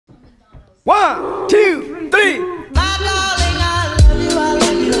1, 2, 3. My darling, I love you, I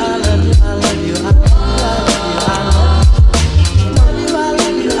love you, I love you, I love you, I love you, I love you, I love you, I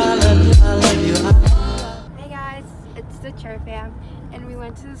love you, I love you, I love you. Hey guys, it's the Chair Fam, and we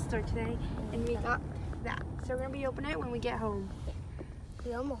went to the store today, and we got that. So we're gonna be opening it when we get home.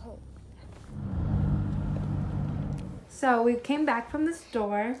 We almost home. So we came back from the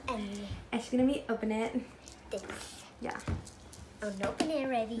store, And she's gonna be opening it. this. Yeah. I'm open it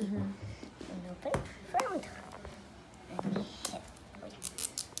ready. I'm open front. And we hit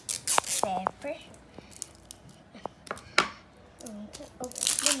pepper.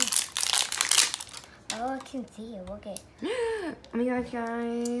 Oh, I can see it. Okay. Oh my gosh,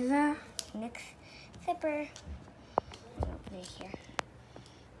 guys. Next zipper. Open it here.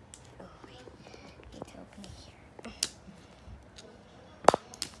 Oh, wait. Need to open it here.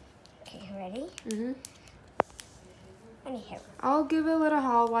 Okay, ready? Open it here. I'll give it a little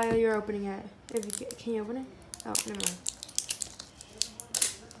haul while you're opening it. If you can you open it? Oh, never mind.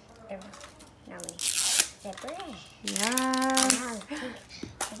 There. Now we zipper it. Yeah. Now,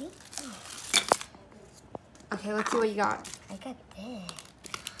 ready? Okay, let's see what you got. I got this.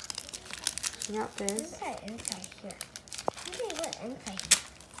 You got What's this. that inside here? Okay, what inside?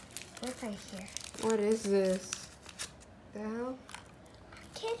 Inside here? What is this? The hell?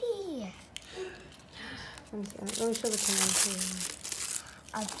 Kitty. Let me show the camera.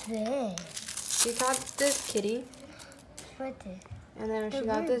 A this. She got this kitty, What this? and then she The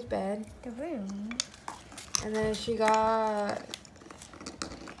got room. this bed, The room. and then she got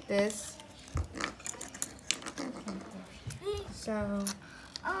this. So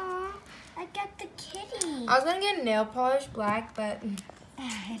Oh, I got the kitty. I was gonna get nail polish black, but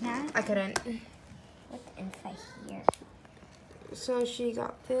Now, I couldn't. what's inside here? So she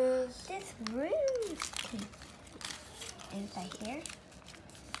got this. This room. Inside here.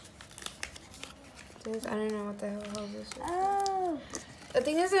 This I don't know what the hell this is. Oh, I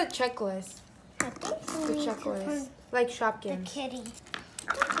think it's a checklist. I think The we need to checklist, put like the Shopkins. kitty.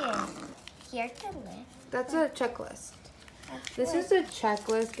 Okay. Here to live. That's a checklist. This is a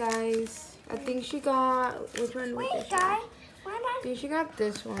checklist, guys. I think she got which one? Wait, was it? guy. Why I not? think she got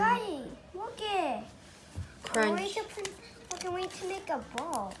this one. Guy, look it. Crunch. I can wait to make a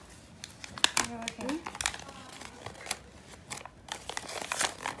ball. Okay.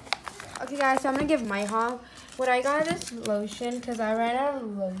 Okay, guys, so I'm gonna give my haul. What I got is lotion because I ran out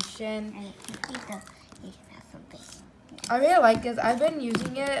of lotion. And you can have something. I really like this. I've been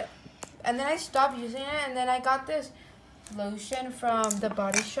using it, and then I stopped using it, and then I got this lotion from the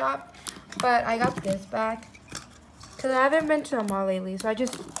Body Shop, but I got this back because I haven't been to the mall lately, so I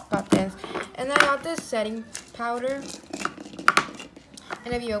just got this. And then I got this setting powder,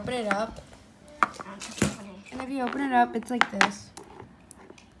 and if you open it up, it's like this.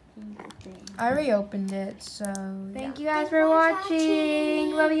 I already opened it, so thank you guys for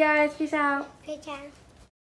watching. Love you guys. Peace out. Good job.